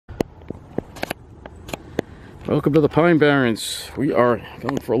Welcome to the Pine Barrens. We are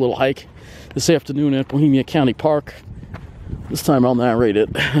going for a little hike this afternoon at Bohemia County Park. This time I'll narrate it.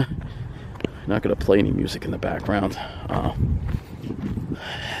 Not going to play any music in the background.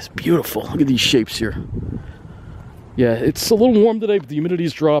 It's beautiful. Look at these shapes here. Yeah, it's a little warm today, but the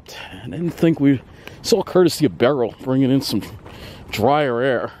humidity's dropped. I didn't think it's all courtesy of Beryl, bringing in some drier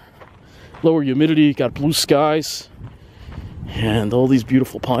air. Lower humidity, got blue skies, and all these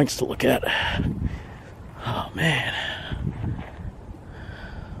beautiful pines to look at. Oh, man.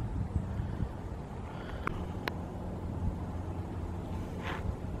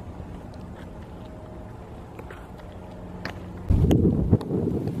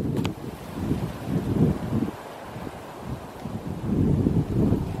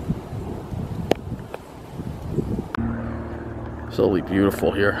 Absolutely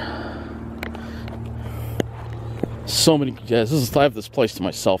beautiful here. So many, I have this place to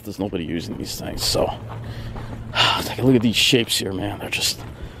myself. There's nobody using these things, so take a look at these shapes here, man. They're just,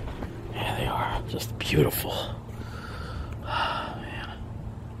 yeah, they are just beautiful. Oh, man.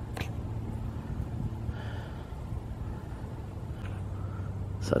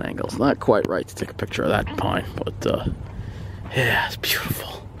 That angle's not quite right to take a picture of that pine, but yeah, it's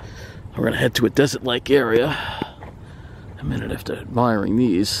beautiful. We're gonna head to a desert-like area a minute after admiring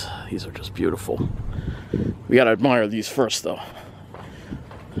these. These are just beautiful. We gotta admire these first, though.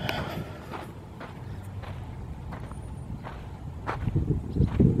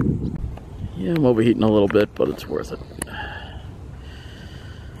 Yeah, I'm overheating a little bit, but it's worth it.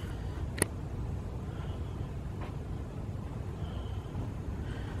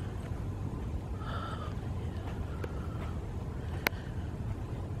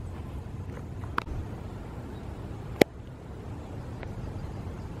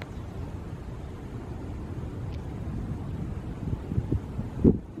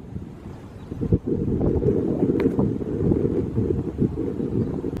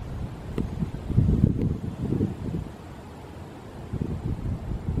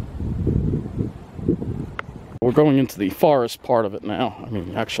 We're going into the forest part of it now. I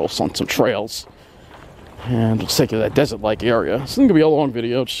mean, actual on some trails. And we'll take you to that desert-like area. This isn't going to be a long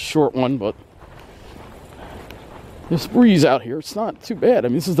video, it's a short one, but this breeze out here, it's not too bad. I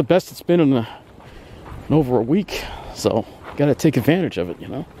mean, this is the best it's been in over a week. So, got to take advantage of it, you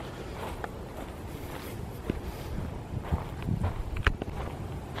know.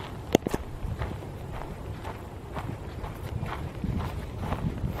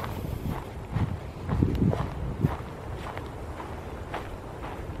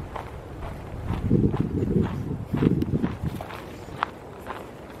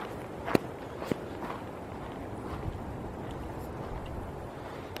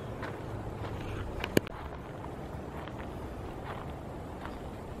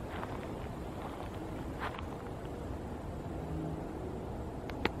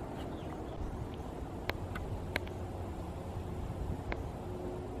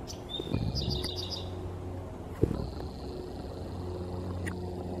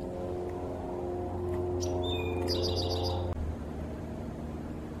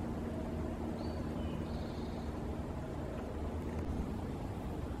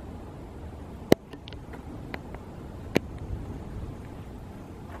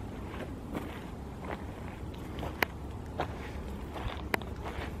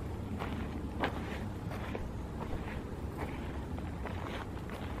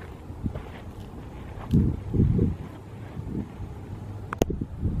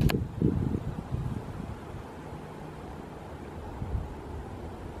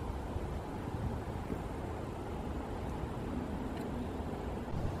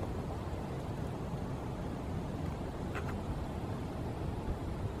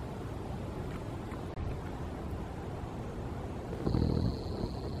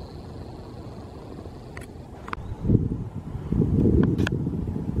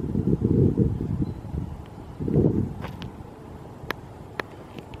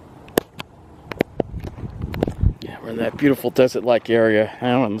 In that beautiful desert-like area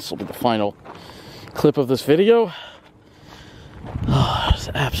now, and this will be the final clip of this video. Oh, it's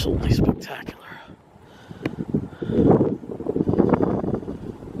absolutely spectacular.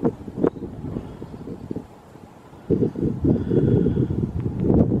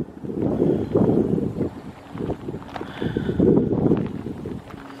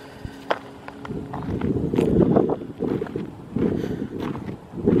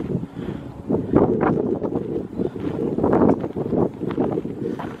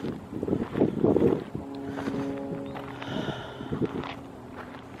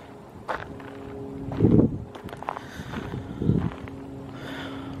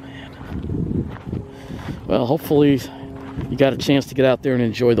 well, hopefully you got a chance to get out there and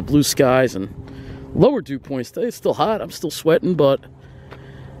enjoy the blue skies and lower dew points. It's still hot. I'm still sweating, but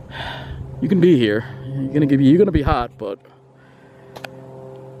you can be here. You're gonna be hot, but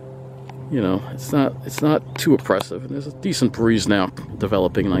you know, it's not too oppressive. And there's a decent breeze now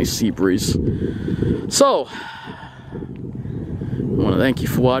developing, a nice sea breeze. So I want to thank you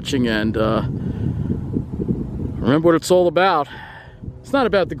for watching, and remember what it's all about. It's not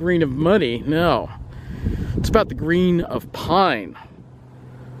about the green of money, no. It's about the green of pine.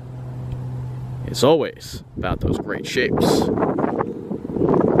 It's always about those great shapes.